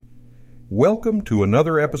Welcome to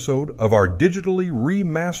another episode of our digitally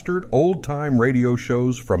remastered old-time radio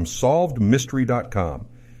shows from SolvedMystery.com.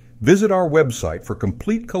 Visit our website for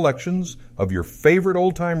complete collections of your favorite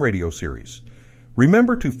old-time radio series.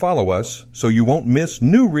 Remember to follow us so you won't miss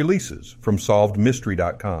new releases from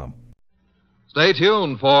SolvedMystery.com. Stay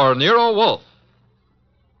tuned for Nero Wolfe.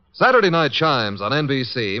 Saturday night chimes on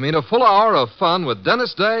NBC mean a full hour of fun with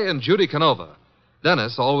Dennis Day and Judy Canova.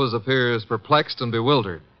 Dennis always appears perplexed and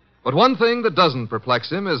bewildered. But one thing that doesn't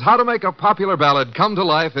perplex him is how to make a popular ballad come to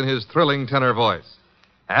life in his thrilling tenor voice.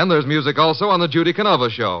 And there's music also on the Judy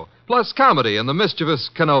Canova Show, plus comedy in the mischievous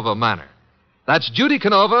Canova manner. That's Judy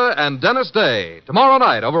Canova and Dennis Day, tomorrow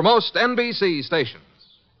night over most NBC stations.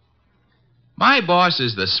 My boss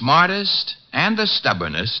is the smartest and the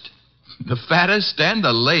stubbornest, the fattest and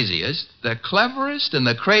the laziest, the cleverest and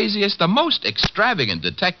the craziest, the most extravagant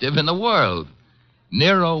detective in the world,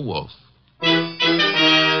 Nero Wolfe.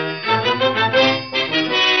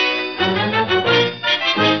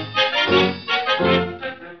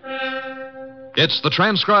 It's the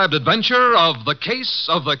transcribed adventure of The Case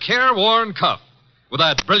of the Careworn Cuff, with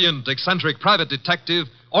that brilliant, eccentric private detective,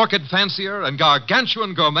 orchid fancier, and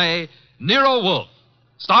gargantuan gourmet, Nero Wolfe,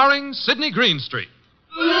 starring Sidney Greenstreet.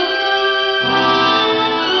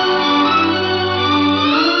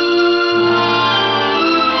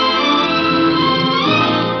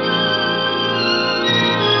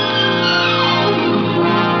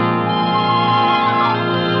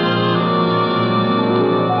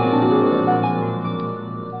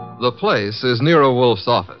 The place is Nero Wolfe's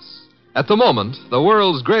office. At the moment, the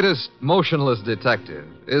world's greatest motionless detective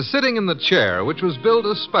is sitting in the chair which was built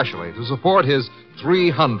especially to support his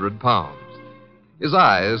 300 pounds. His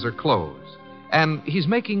eyes are closed, and he's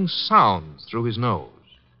making sounds through his nose.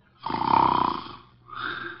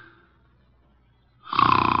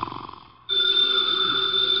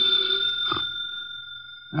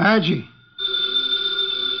 Archie.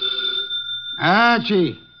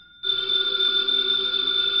 Archie.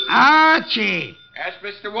 Archie! Yes,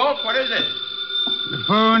 Mr. Wolfe, what is it? The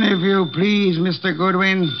phone, if you please, Mr.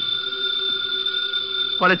 Goodwin.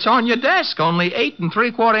 Well, it's on your desk, only 8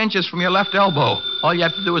 3/4 inches from your left elbow. All you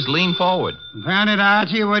have to do is lean forward. Found it,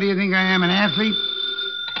 Archie? What do you think I am, an athlete?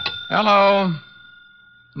 Hello.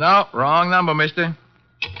 No, wrong number, mister.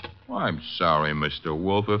 Well, I'm sorry, Mr.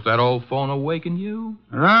 Wolfe, if that old phone awakened you.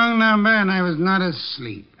 Wrong number, and I was not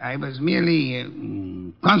asleep. I was merely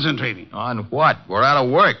concentrating. On what? We're out of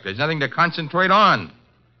work. There's nothing to concentrate on.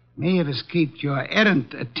 May have escaped your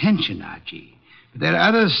errant attention, Archie. But there are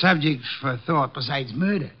other subjects for thought besides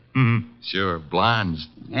murder. Mm-hmm. Sure, blondes.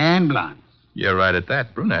 And blondes. You're right at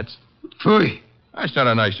that. Brunettes. Phooey. That's not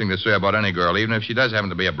a nice thing to say about any girl, even if she does happen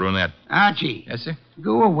to be a brunette. Archie. Yes, sir?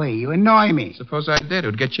 Go away. You annoy me. Suppose I did. It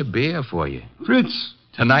would get you beer for you. Fritz.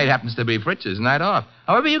 Tonight happens to be Fritz's night off.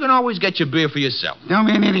 However, you can always get your beer for yourself. Don't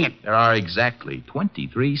be an idiot. There are exactly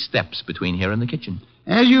 23 steps between here and the kitchen.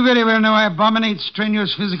 As you very well know, I abominate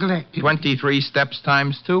strenuous physical activity. 23 steps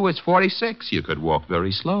times 2 is 46. You could walk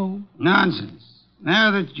very slow. Nonsense.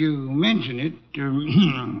 Now that you mention it,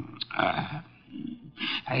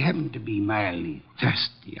 I happen to be mildly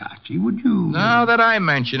thirsty, Archie. Would you... Now that I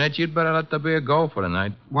mention it, you'd better let the beer go for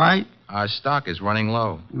tonight. Why? Our stock is running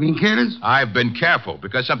low. You being careless? I've been careful,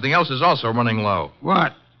 because something else is also running low.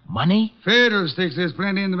 What? Money? Fiddlesticks, there's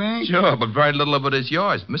plenty in the bank. Sure, but very little of it is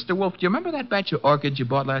yours. Mr. Wolfe, do you remember that batch of orchids you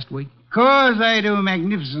bought last week? Of course I do.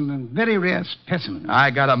 Magnificent and very rare specimen. I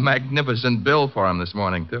got a magnificent bill for him this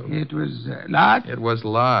morning, too. It was large? It was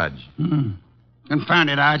large. Confound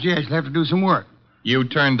it, Archie. I shall have to do some work. You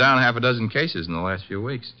turned down half a dozen cases in the last few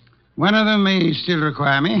weeks. One of them may still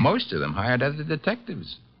require me. Most of them hired other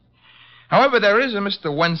detectives. However, there is a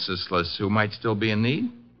Mr. Wenceslas who might still be in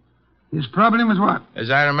need. His problem is what?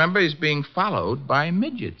 As I remember, he's being followed by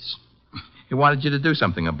midgets. He wanted you to do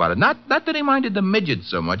something about it. Not that he minded the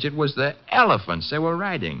midgets so much. It was the elephants they were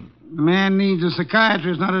riding. The man needs a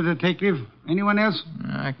psychiatrist, not a detective. Anyone else?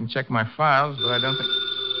 I can check my files, but I don't think...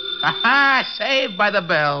 Ha-ha! Saved by the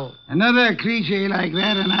bell. Another cliche like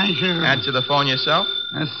that, and I shall... Answer the phone yourself?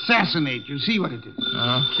 Assassinate you. See what it is.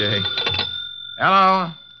 Okay.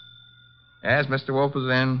 Hello? Yes, Mr. Wolfe is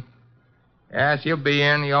in. Yes, he'll be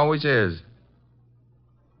in. He always is.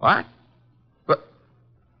 What? But...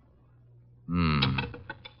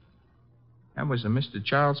 That was a Mr.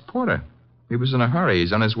 Charles Porter. He was in a hurry.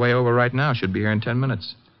 He's on his way over right now. Should be here in 10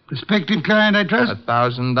 minutes. Prospective client, I trust?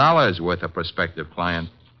 $1,000 worth of prospective client.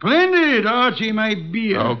 Splendid, Archie, my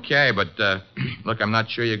beer. Okay, but, look, I'm not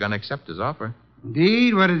sure you're going to accept his offer.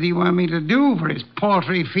 Indeed? What does he want me to do for his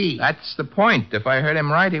paltry fee? That's the point. If I heard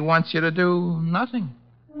him right, he wants you to do nothing.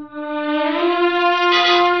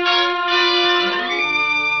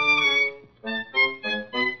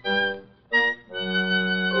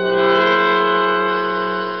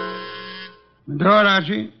 door,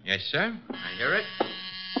 Archie. Yes, sir. I hear it.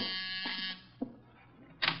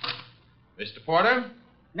 Mr. Porter?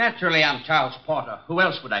 Naturally, I'm Charles Porter. Who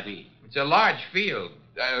else would I be? It's a large field.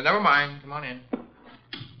 Never mind. Come on in.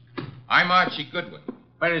 I'm Archie Goodwin.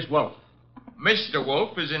 Where is Wolfe? Mr.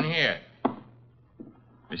 Wolfe is in here.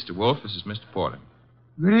 Mr. Wolfe, this is Mr. Porter.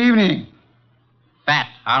 Good evening. Fat,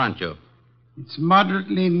 aren't you? It's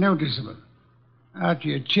moderately noticeable.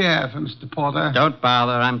 Archie, a chair for Mr. Porter. Don't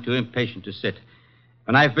bother. I'm too impatient to sit.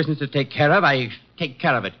 When I have business to take care of, I take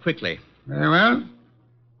care of it quickly. Very well.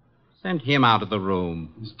 Send him out of the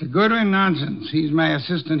room. Mr. Goodwin, nonsense. He's my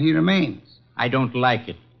assistant. He remains. I don't like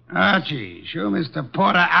it. Archie, show Mr.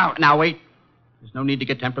 Porter out. Now, wait. There's no need to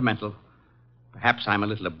get temperamental. Perhaps I'm a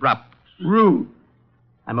little abrupt. Rude.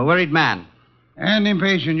 I'm a worried man. And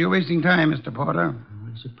impatient. You're wasting time, Mr. Porter.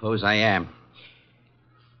 I suppose I am.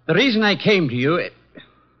 The reason I came to you...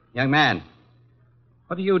 Young man,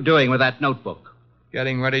 what are you doing with that notebook?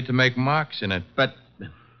 Getting ready to make marks in it. But...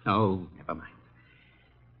 Oh, never mind.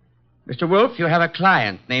 Mr. Wolfe, you have a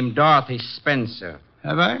client named Dorothy Spencer.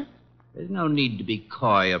 Have I? There's no need to be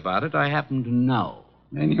coy about it. I happen to know.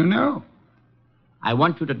 Then you know. I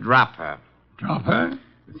want you to drop her. Drop her?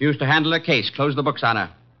 Refuse to handle her case. Close the books on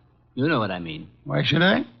her. You know what I mean. Why should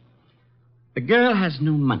I? The girl has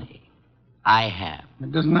no money. I have.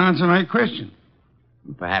 It doesn't answer my question.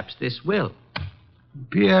 Perhaps this will.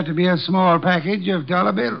 Appear to be a small package of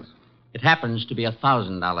dollar bills. It happens to be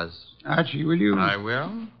 $1,000. Archie, will you? I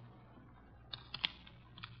will.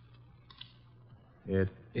 It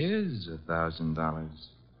is $1,000.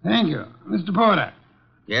 Thank you. Mr. Porter,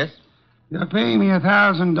 Yes? you're paying me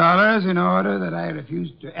 $1,000 in order that I refuse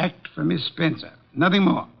to act for Miss Spencer. Nothing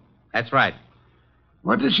more. That's right.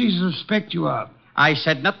 What does she suspect you of? I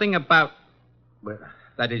said nothing about... Well,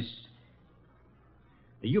 that is...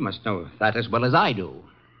 You must know that as well as I do.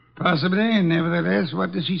 Possibly, and nevertheless,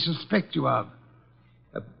 what does she suspect you of?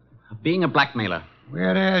 Being a blackmailer.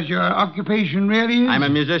 Whereas your occupation really is? I'm a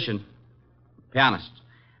musician. Pianist.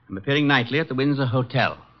 I'm appearing nightly at the Windsor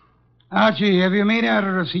Hotel. Archie, have you made out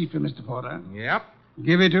a receipt for Mr. Porter? Yep.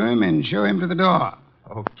 Give it to him and show him to the door.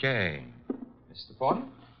 Okay. Mr. Porter?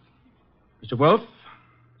 Mr. Wolfe,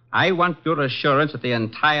 I want your assurance that the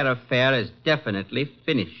entire affair is definitely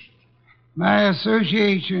finished. My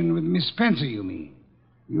association with Miss Spencer, you mean?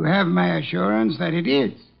 You have my assurance that it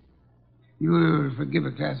is. You will forgive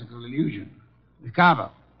a classical allusion. The carver.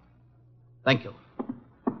 Thank you.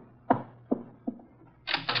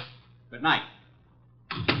 Good night.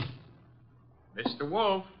 Mr.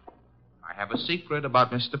 Wolfe, I have a secret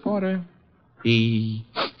about Mr. Porter. He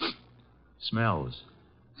smells.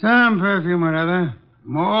 Some perfume or other.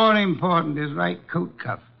 More important, his right coat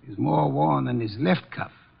cuff is more worn than his left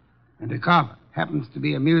cuff. And a carver happens to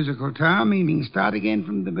be a musical term meaning start again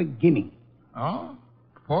from the beginning. Oh?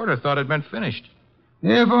 Porter thought it'd been finished.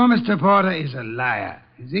 Therefore, Mr. Porter is a liar.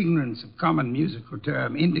 His ignorance of common musical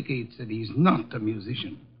term indicates that he's not a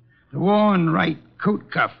musician. The worn right coat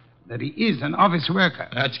cuff, that he is an office worker.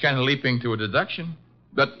 That's kind of leaping to a deduction.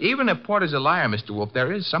 But even if Porter's a liar, Mr. Wolfe,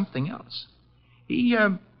 there is something else. He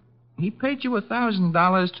paid you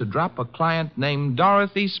 $1,000 to drop a client named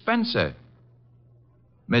Dorothy Spencer.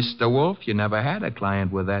 Mr. Wolfe, you never had a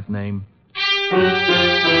client with that name.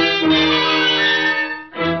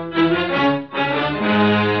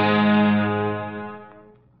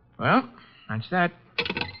 Well, that's that.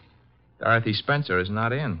 Dorothy Spencer is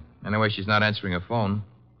not in. Anyway, she's not answering her phone.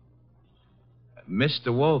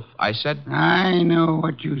 Mr. Wolfe, I said... I know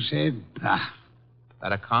what you said.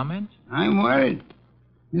 That a comment? I'm worried.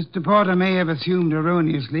 Mr. Porter may have assumed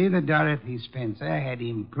erroneously that Dorothy Spencer had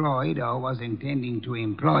employed or was intending to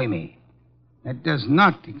employ me. That does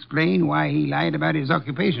not explain why he lied about his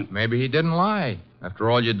occupation. Maybe he didn't lie. After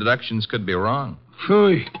all, your deductions could be wrong.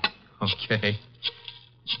 Phooey. Okay.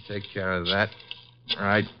 Take care of that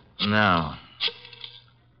right now.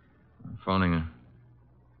 I'm phoning her.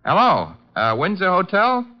 Hello? Windsor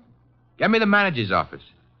Hotel? Get me the manager's office.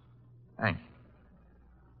 Thanks.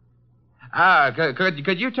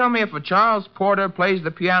 Could you tell me if a Charles Porter plays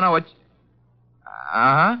the piano at...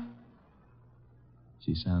 Uh-huh.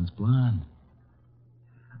 She sounds blonde.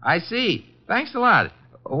 I see. Thanks a lot.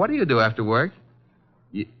 What do you do after work?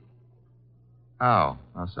 Oh,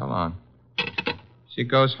 so long. She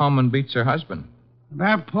goes home and beats her husband.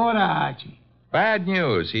 About Porter, Archie. Bad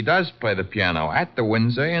news. He does play the piano at the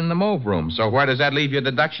Windsor in the move room. So where does that leave your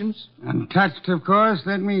deductions? Untouched, of course.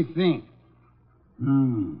 Let me think.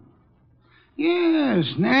 Yes,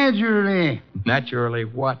 naturally. Naturally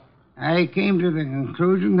what? I came to the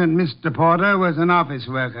conclusion that Mr. Porter was an office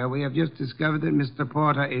worker. We have just discovered that Mr.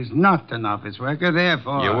 Porter is not an office worker,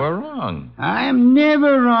 therefore... You were wrong. I am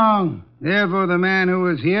never wrong. Therefore, the man who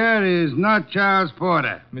is here is not Charles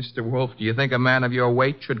Porter. Mr. Wolfe, do you think a man of your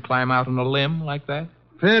weight should climb out on a limb like that?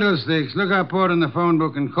 Fiddlesticks. Look up Porter in the phone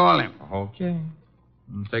book and call him. Okay.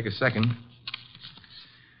 Take a second.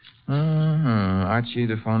 Archie,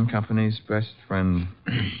 the phone company's best friend.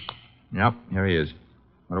 Yep, here he is.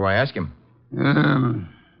 What do I ask him?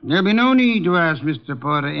 There'll be no need to ask Mr.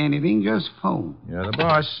 Porter anything. Just phone. You're the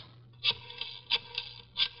boss.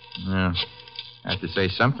 Yeah. I have to say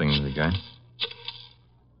something to the guy.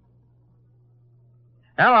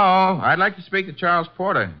 Hello. I'd like to speak to Charles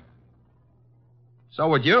Porter. So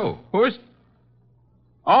would you. Who's...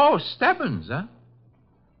 Oh, Stebbins, huh?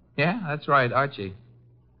 Yeah, that's right, Archie.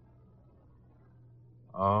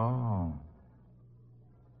 Oh.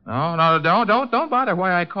 No, don't bother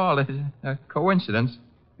why I called. It's a coincidence.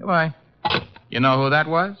 Goodbye. You know who that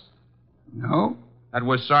was? No. That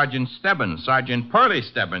was Sergeant Stebbins, Sergeant Pearlie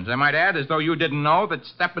Stebbins. I might add, as though you didn't know, that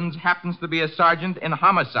Stebbins happens to be a sergeant in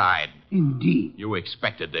homicide. Indeed. You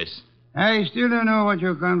expected this. I still don't know what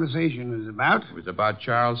your conversation was about. It was about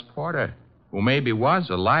Charles Porter, who maybe was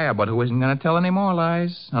a liar, but who isn't going to tell any more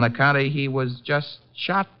lies on account of he was just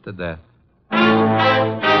shot to death.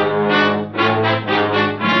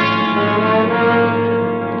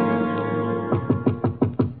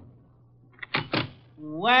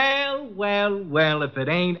 Well, if it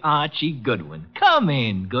ain't Archie Goodwin. Come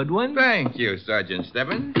in, Goodwin. Thank you, Sergeant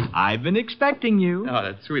Stebbins. I've been expecting you. Oh,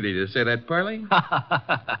 that's sweet of you to say that, Pearlie.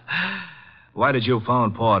 Why did you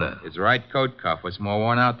phone Porter? His right coat cuff was more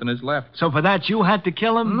worn out than his left. So for that, you had to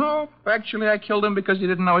kill him? No, actually, I killed him because he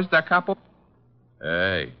didn't know his da capo.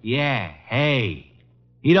 Hey. Yeah, hey.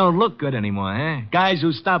 He don't look good anymore, huh? Guys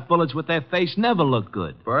who stop bullets with their face never look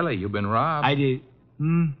good. Pearlie, you've been robbed. I did.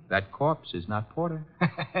 That corpse is not Porter.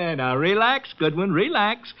 Now, relax, Goodwin,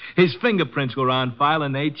 relax. His fingerprints were on file,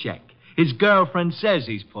 and they check. His girlfriend says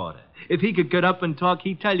he's Porter. If he could get up and talk,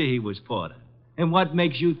 he'd tell you he was Porter. And what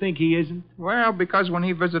makes you think he isn't? Well, because when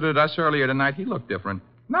he visited us earlier tonight, he looked different.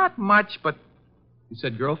 Not much, but... You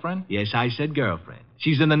said girlfriend? Yes, I said girlfriend.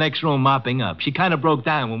 She's in the next room mopping up. She kind of broke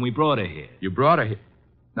down when we brought her here. You brought her here?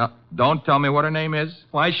 Now, don't tell me what her name is.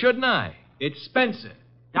 Why shouldn't I? It's Spencer.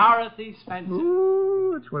 Dorothy Spencer.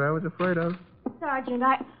 Ooh, that's what I was afraid of. Sergeant,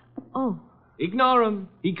 Oh. Ignore him.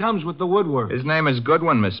 He comes with the woodwork. His name is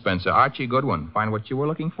Goodwin, Miss Spencer. Archie Goodwin. Find what you were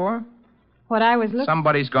looking for? What I was looking...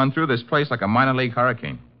 Somebody's gone through this place like a minor league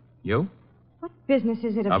hurricane. You? What business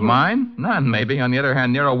is it of Of yours? mine? None, maybe. On the other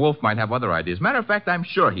hand, Nero Wolfe might have other ideas. Matter of fact, I'm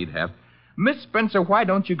sure he'd have. Miss Spencer, why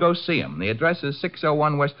don't you go see him? The address is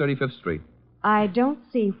 601 West 35th Street. I don't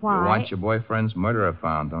see why. You want your boyfriend's murderer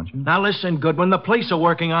found, don't you? Now listen, Goodwin, the police are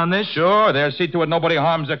working on this. Sure, they'll see to it nobody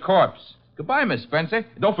harms a corpse. Goodbye, Miss Spencer.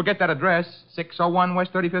 Don't forget that address, 601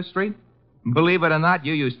 West 35th Street. Believe it or not,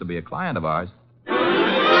 you used to be a client of ours.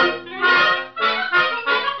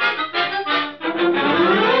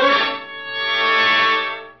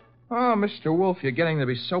 Oh, Mr. Wolfe, you're getting to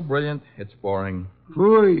be so brilliant, it's boring.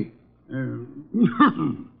 Phooey.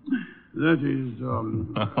 That is,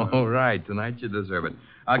 All right, tonight you deserve it.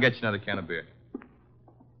 I'll get you another can of beer.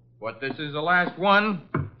 But this is the last one.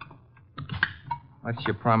 What's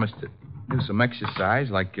your promise to do some exercise,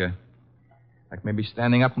 like maybe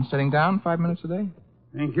standing up and sitting down 5 minutes a day?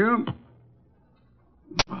 Thank you.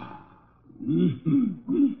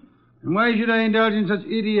 And why should I indulge in such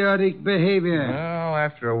idiotic behavior? Well,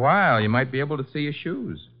 after a while, you might be able to see your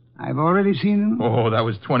shoes. I've already seen them. Oh, that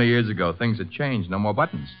was 20 years ago. Things have changed. No more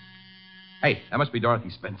buttons. Hey, that must be Dorothy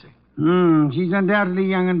Spencer. She's undoubtedly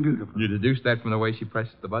young and beautiful. You deduced that from the way she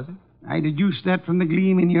pressed the buzzer? I deduced that from the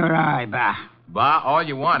gleam in your eye, bah. Bah, all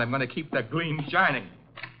you want. I'm going to keep that gleam shining.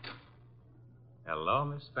 Hello,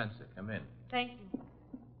 Miss Spencer. Come in. Thank you.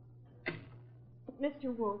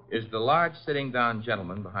 Mr. Wolfe. Is the large sitting down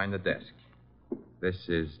gentleman behind the desk. This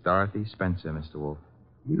is Dorothy Spencer, Mr. Wolfe.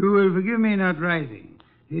 You will forgive me not rising.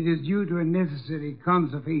 It is due to a necessary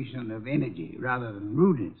conservation of energy rather than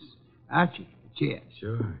rudeness. Archie, a chair.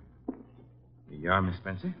 Sure. Here you are, Miss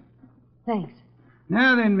Spencer. Thanks.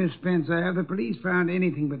 Now then, Miss Spencer, have the police found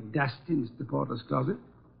anything but dust in Mr. Porter's closet?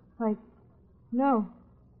 Why, no.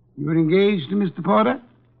 You were engaged to Mr. Porter?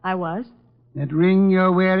 I was? That ring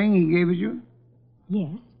you're wearing, he gave it you?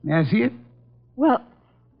 Yes. May I see it? Well,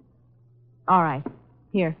 all right.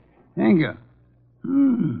 Here. Thank you.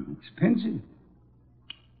 Expensive.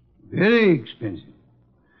 Very expensive.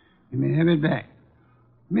 You may have it back.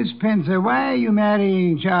 Miss Spencer, why are you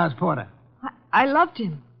marrying Charles Porter? I loved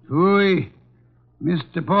him. Phooey.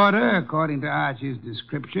 Mr. Porter, according to Archie's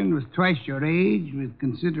description, was twice your age with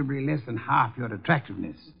considerably less than half your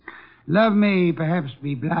attractiveness. Love may perhaps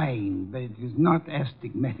be blind, but it is not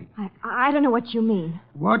astigmatic. I don't know what you mean.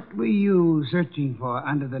 What were you searching for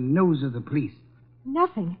under the nose of the police?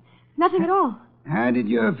 Nothing. Nothing at all. How did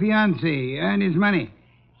your fiancé earn his money?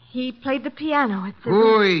 He played the piano at the...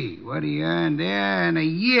 Ooh, what he earned there in a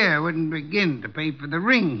year wouldn't begin to pay for the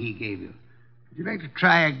ring he gave you. Would you like to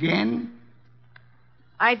try again?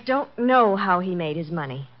 I don't know how he made his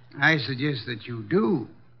money. I suggest that you do.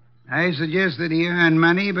 I suggest that he earned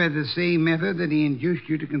money by the same method that he induced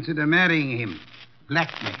you to consider marrying him.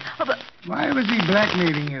 Blackmail. Oh, but... Why was he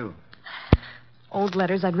blackmailing you? Old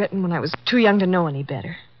letters I'd written when I was too young to know any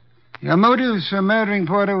better. Your motives for murdering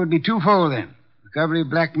Porter would be twofold, then. Recovery of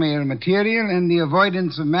blackmail material and the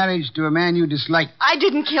avoidance of marriage to a man you dislike. I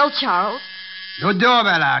didn't kill Charles. Your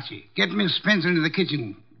doorbell, Archie. Get Miss Spencer into the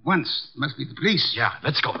kitchen. Once. Must be the police. Yeah,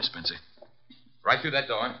 let's go, Miss Spencer. Right through that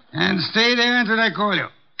door. And stay there until I call you.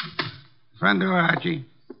 Front door, Archie.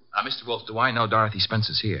 Mr. Wolfe, do I know Dorothy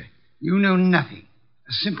Spencer's here? You know nothing.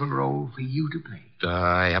 A simple role for you to play.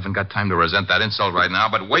 I haven't got time to resent that insult right now,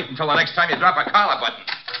 but wait until the next time you drop a collar button.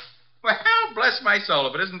 Well, bless my soul,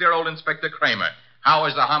 if it isn't dear old Inspector Kramer. How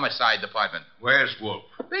is the homicide department? Where's Wolfe?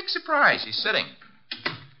 Big surprise. He's sitting.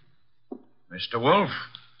 Mr. Wolfe?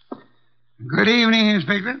 Good evening,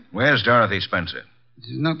 Inspector. Where's Dorothy Spencer? This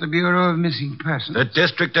is not the Bureau of Missing Persons. The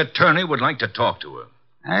district attorney would like to talk to her.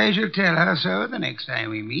 I shall tell her so the next time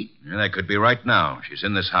we meet. Yeah, that could be right now. She's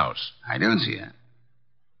in this house. I don't see her.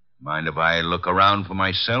 Mind if I look around for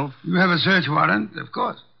myself? You have a search warrant, of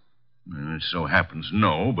course. It so happens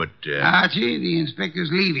no, but... Archie, the inspector's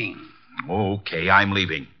leaving. Okay, I'm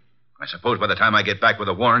leaving. I suppose by the time I get back with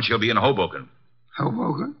a warrant, she'll be in Hoboken.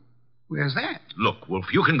 Hoboken? Where's that? Look, Wolf,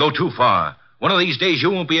 you can go too far. One of these days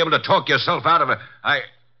you won't be able to talk yourself out of it.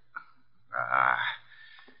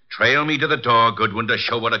 Trail me to the door, Goodwin, to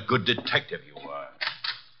show what a good detective you are.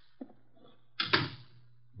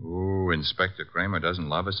 Ooh, Inspector Kramer doesn't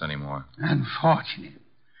love us anymore. Unfortunate.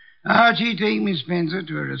 Archie, take Miss Spencer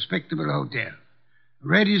to a respectable hotel.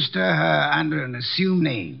 Register her under an assumed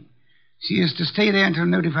name. She is to stay there until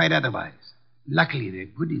notified otherwise. Luckily, the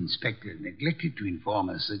good inspector neglected to inform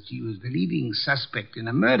us that she was the leading suspect in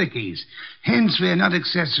a murder case. Hence, we're not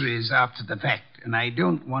accessories after the fact, and I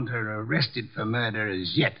don't want her arrested for murder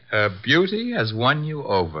as yet. Her beauty has won you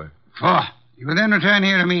over. You will then return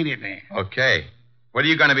here immediately. Okay. What are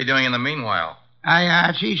you going to be doing in the meanwhile? I,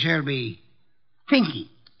 Archie, shall be thinking.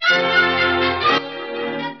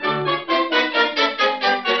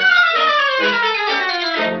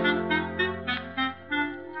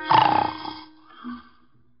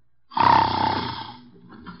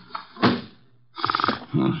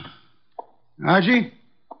 Archie?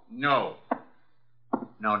 No.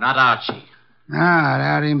 No, not Archie.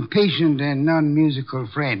 Our impatient and non-musical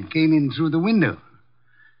friend came in through the window.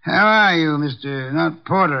 How are you, Mr. Not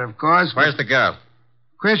Porter, of course. Where's the girl?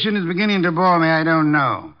 Question is beginning to bore me. I don't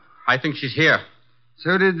know. I think she's here.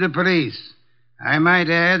 So did the police. I might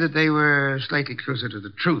add that they were slightly closer to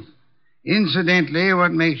the truth. Incidentally,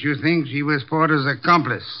 what makes you think she was Porter's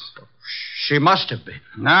accomplice? She must have been.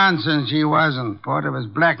 Nonsense, she wasn't. Porter was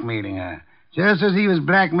blackmailing her, just as he was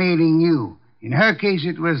blackmailing you. In her case,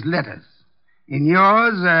 it was letters. In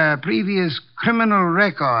yours, a previous criminal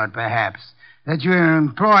record, perhaps, that your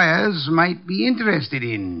employers might be interested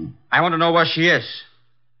in. I want to know where she is.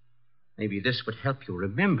 Maybe this would help you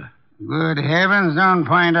remember. Good heavens, don't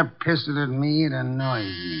point a pistol at me. It annoys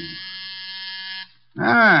me.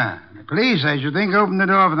 The police, I should think, opened the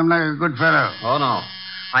door for them like a good fellow. Oh, no.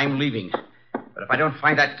 I'm leaving. But if I don't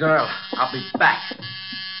find that girl, I'll be back.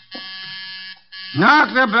 Knock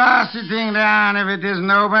the blasted thing down if it isn't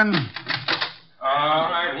open. All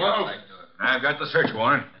right, well, I've got the search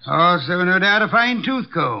warrant. Also, no doubt, a fine tooth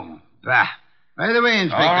comb. Bah. By the way,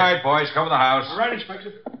 Inspector. All right, boys, cover the house. All right,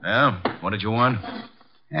 Inspector. Yeah, what did you want?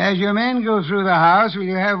 As your men go through the house, will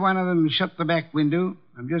you have one of them shut the back window?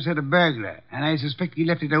 I've just had a burglar, and I suspect he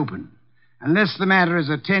left it open. Unless the matter is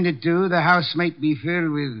attended to, the house might be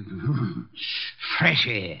filled with fresh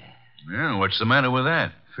air. Yeah, what's the matter with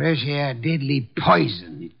that? Fresh air, deadly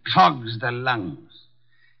poison. It clogs the lungs.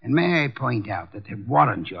 And may I point out that the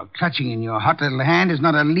warrant you're clutching in your hot little hand is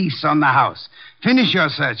not a lease on the house. Finish your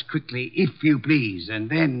search quickly, if you please, and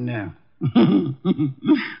then,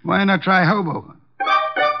 why not try Hoboken?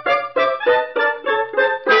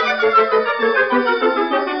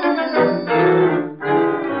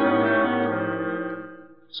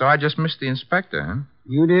 So I just missed the inspector, huh?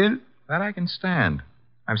 You did? That I can stand.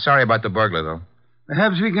 I'm sorry about the burglar, though.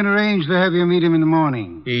 Perhaps we can arrange to have you meet him in the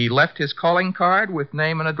morning. He left his calling card with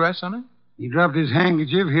name and address on it? He dropped his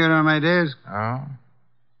handkerchief here on my desk. Oh.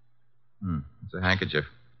 It's a handkerchief.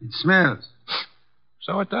 It smells.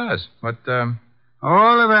 So it does. But,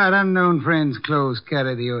 All of our unknown friends' clothes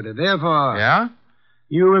carry the odor. Therefore... Yeah?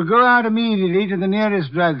 You will go out immediately to the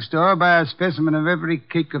nearest drugstore, buy a specimen of every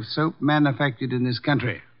cake of soap manufactured in this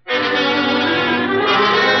country.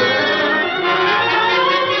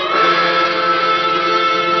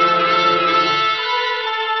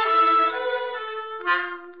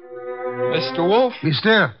 Mr. Wolfe? Be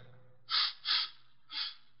still.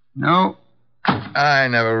 No. I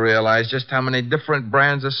never realized just how many different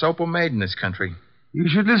brands of soap are made in this country. You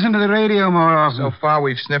should listen to the radio more often. So far,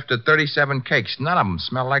 we've sniffed at 37 cakes. None of them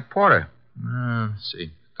smell like porter. Let's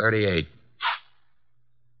see. 38.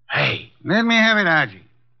 Hey. Let me have it, Archie.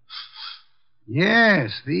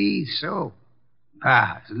 Yes, the soap.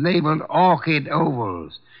 It's labeled orchid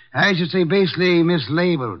ovals. I should say basely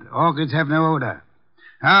mislabeled. Orchids have no odor.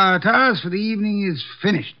 Our task for the evening is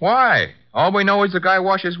finished. Why? All we know is the guy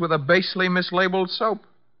washes with a basely mislabeled soap.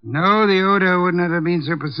 No, the odor would not have been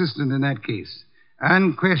so persistent in that case.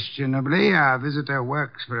 Unquestionably, our visitor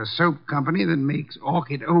works for a soap company that makes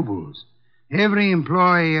orchid ovals. Every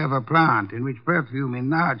employee of a plant in which perfume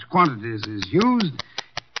in large quantities is used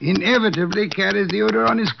inevitably carries the odor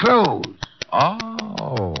on his clothes.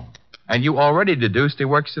 Oh. And you already deduced he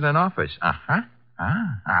works in an office. Uh-huh.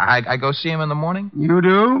 I go see him in the morning? You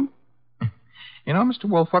do? You know, Mr.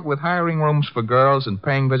 Wolfe, what with hiring rooms for girls and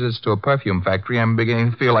paying visits to a perfume factory, I'm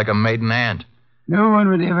beginning to feel like a maiden aunt. No one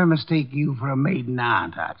would ever mistake you for a maiden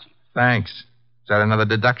aunt, Archie. Thanks. Is that another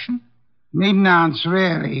deduction? Maiden aunts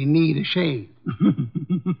rarely need a shave.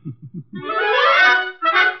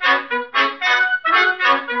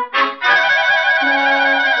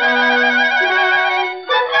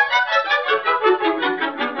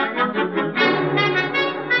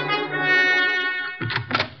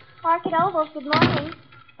 Orchid Ovals, good morning.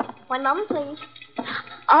 One moment, please.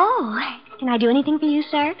 Oh, can I do anything for you,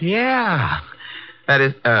 sir? Yeah. That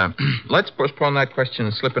is, let's postpone that question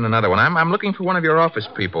and slip in another one. I'm looking for one of your office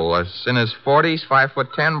people. In his 40s,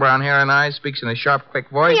 5'10", brown hair and eyes, speaks in a sharp, quick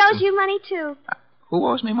voice. He owes you money, too. Who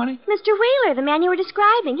owes me money? Mr. Wheeler, the man you were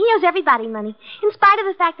describing. He owes everybody money, in spite of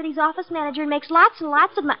the fact that he's office manager and makes lots and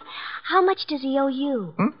lots of money. How much does he owe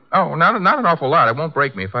you? Oh, not an awful lot. It won't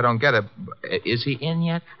break me if I don't get it. Is he in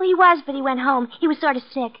yet? Well, he was, but he went home. He was sort of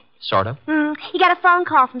sick. Sort of? He got a phone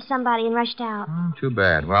call from somebody and rushed out. Too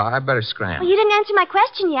bad. Well, I better scram. Well, you didn't answer my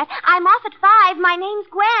question yet. I'm off at 5. My name's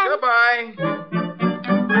Gwen. Goodbye.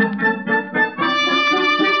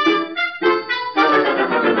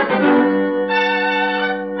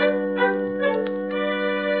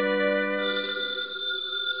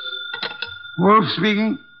 Wolfe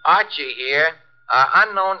speaking. Archie here.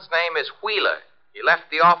 Unknown's name is Wheeler. He left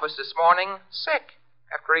the office this morning sick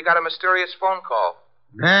after he got a mysterious phone call.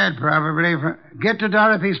 Bad, probably. Get to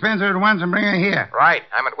Dorothy Spencer at once and bring her here. Right.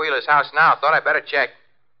 I'm at Wheeler's house now. Thought I'd better check.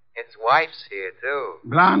 His wife's here, too.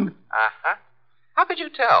 Blonde? Uh-huh. How could you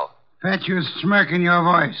tell? Fatuous smirk in your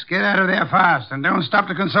voice. Get out of there fast, and don't stop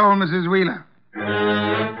to console Mrs. Wheeler.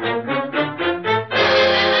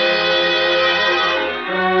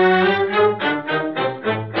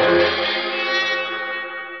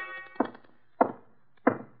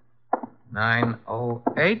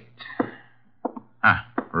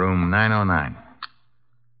 Room 909.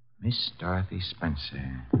 Miss Dorothy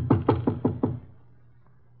Spencer.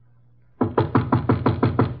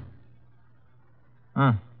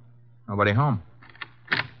 Nobody home.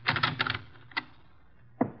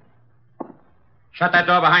 Shut that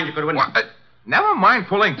door behind you, Goodwin. What? Never mind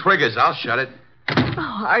pulling triggers. I'll shut it.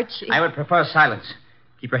 Oh, Archie. I would prefer silence.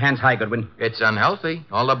 Keep your hands high, Goodwin. It's unhealthy.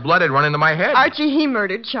 All the blood had run into my head. Archie, he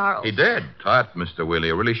murdered Charles. He did. Tut, Mr. Wheeler.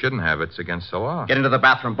 You really shouldn't have. It's against the law. Get into the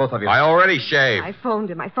bathroom, both of you. I already shaved. I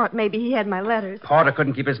phoned him. I thought maybe he had my letters. Porter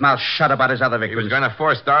couldn't keep his mouth shut about his other He victims. was going to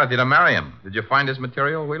force Dorothy to marry him. Did you find his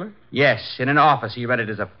material, Wheeler? Yes, in an office. He read it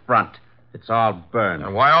as a front. It's all burned.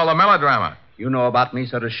 And why all the melodrama? You know about me,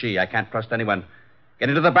 so does she. I can't trust anyone. Get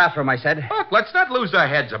into the bathroom, I said. Look, let's not lose our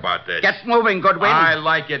heads about this. Get moving, Goodwin. I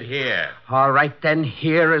like it here. All right, then.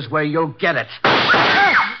 Here is where you'll get it.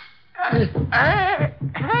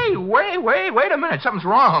 Hey, wait a minute. Something's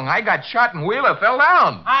wrong. I got shot and Wheeler fell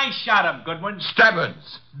down. I shot him, Goodwin.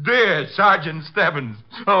 Stebbins. Dear Sergeant Stebbins.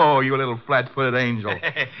 Oh, you little flat-footed angel.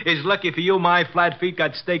 It's lucky for you my flat feet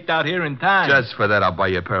got staked out here in time. Just for that, I'll buy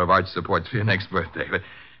you a pair of arch supports for your next birthday. But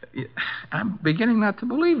I'm beginning not to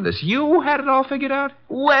believe this. You had it all figured out?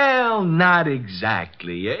 Well, not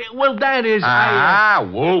exactly. Well, that is,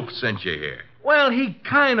 Wolfe sent you here. Well, he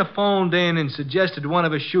kind of phoned in and suggested one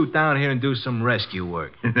of us shoot down here and do some rescue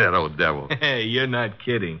work. That old devil. Hey, you're not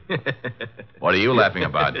kidding. What are you laughing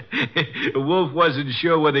about? Wolf wasn't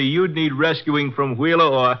sure whether you'd need rescuing from Wheeler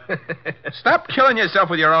or... Stop killing yourself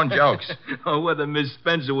with your own jokes. or whether Miss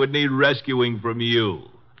Spencer would need rescuing from you.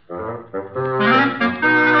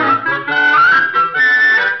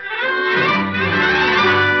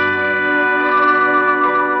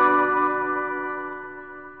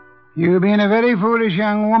 You've been a very foolish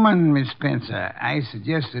young woman, Miss Spencer. I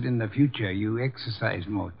suggested in the future you exercise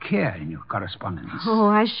more care in your correspondence. Oh,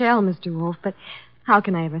 I shall, Mr. Wolfe, but how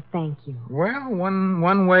can I ever thank you? Well,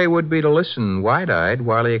 one way would be to listen wide-eyed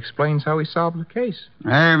while he explains how he solved the case.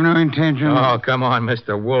 I have no intention... Oh, come on,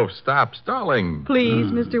 Mr. Wolfe. Stop stalling. Please,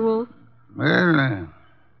 Mr. Wolfe. Well,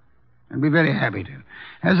 I'd be very happy to.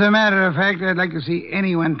 As a matter of fact, I'd like to see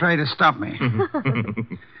anyone try to stop me.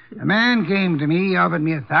 A man came to me, offered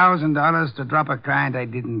me $1,000 to drop a client I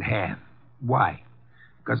didn't have. Why?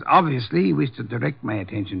 Because obviously he wished to direct my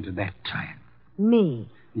attention to that client. Me?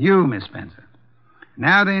 You, Miss Spencer.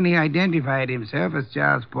 Now then, he identified himself as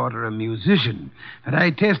Charles Porter, a musician. But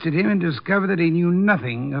I tested him and discovered that he knew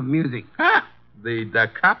nothing of music. Ah, the da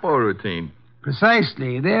capo routine.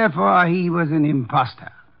 Precisely. Therefore, he was an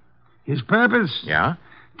imposter. His purpose? Yeah?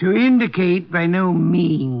 To indicate by no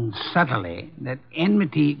means subtly that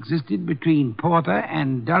enmity existed between Porter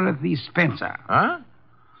and Dorothy Spencer. Huh?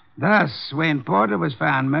 Thus, when Porter was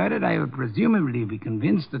found murdered, I would presumably be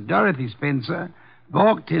convinced that Dorothy Spencer,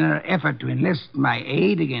 balked in her effort to enlist my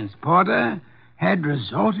aid against Porter, had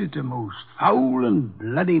resorted to most foul and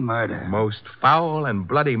bloody murder. Most foul and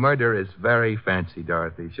bloody murder is very fancy,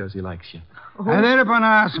 Dorothy. Shows he likes you. I thereupon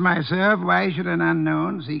asked myself, why should an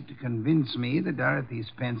unknown seek to convince me that Dorothy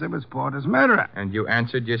Spencer was Porter's murderer? And you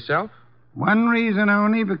answered yourself? One reason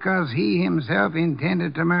only, because he himself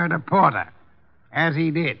intended to murder Porter, as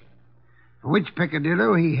he did. For which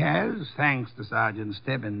peccadillo he has, thanks to Sergeant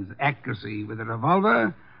Stebbins' accuracy with a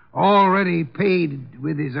revolver, already paid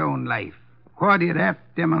with his own life. Quodirat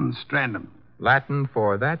demonstrandum. Latin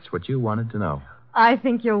for that's what you wanted to know. I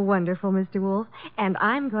think you're wonderful, Mr. Wolfe, and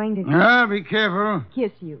I'm going to Be careful.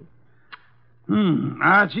 kiss you.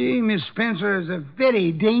 Archie, Miss Spencer is a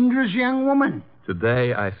very dangerous young woman.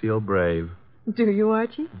 Today I feel brave. Do you,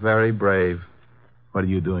 Archie? Very brave. What are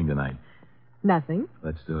you doing tonight? Nothing.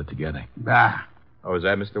 Let's do it together. Bah. Oh, is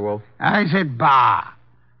that Mr. Wolfe? I said bah.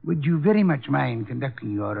 Would you very much mind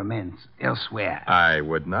conducting your romance elsewhere? I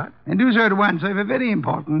would not. And do so at once. I have a very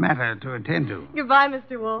important matter to attend to. Goodbye,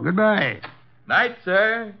 Mr. Wolfe. Goodbye. Night,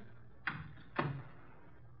 sir.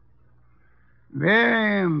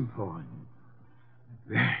 Very important.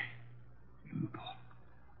 Very important.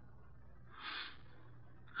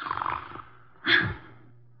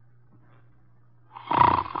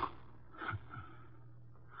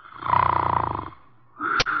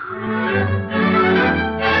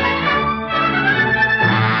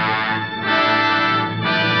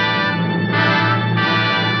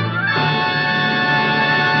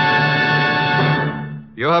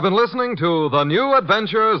 You have been listening to The New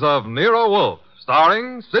Adventures of Nero Wolfe,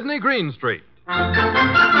 starring Sidney Greenstreet.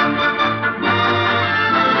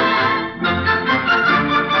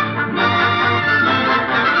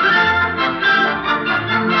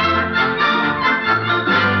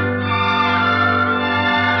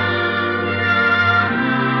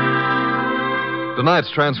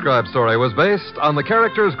 Tonight's transcribed story was based on the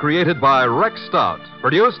characters created by Rex Stout,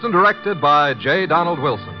 produced and directed by J. Donald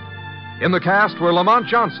Wilson. In the cast were Lamont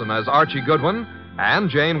Johnson as Archie Goodwin, and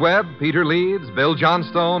Jane Webb, Peter Leeds, Bill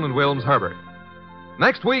Johnstone, and Wilms Herbert.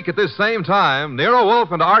 Next week at this same time, Nero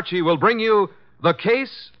Wolfe and Archie will bring you The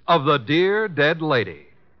Case of the Dear Dead Lady.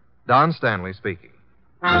 Don Stanley speaking.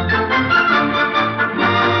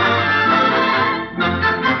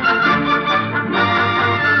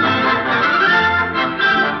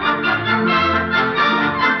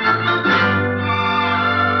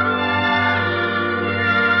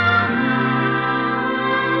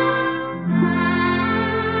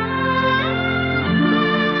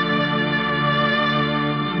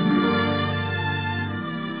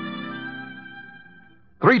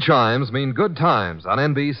 Three chimes mean good times on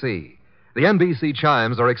NBC. The NBC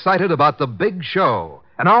chimes are excited about the big show,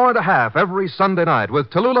 an hour and a half every Sunday night with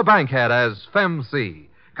Tallulah Bankhead as Femme C.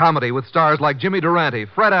 Comedy with stars like Jimmy Durante,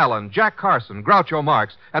 Fred Allen, Jack Carson, Groucho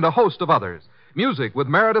Marx, and a host of others. Music with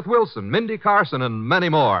Meredith Wilson, Mindy Carson, and many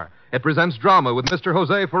more. It presents drama with Mr.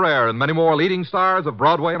 Jose Ferrer and many more leading stars of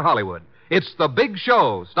Broadway and Hollywood. It's The Big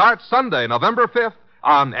Show. Starts Sunday, November 5th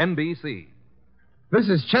on NBC. This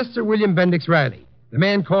is Chester William Bendix Riley. The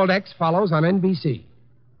Man Called X follows on NBC.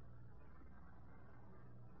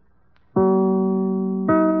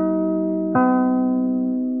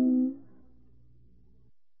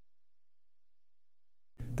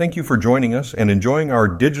 Thank you for joining us and enjoying our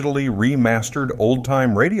digitally remastered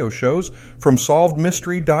old-time radio shows from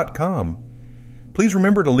SolvedMystery.com. Please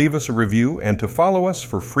remember to leave us a review and to follow us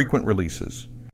for frequent releases.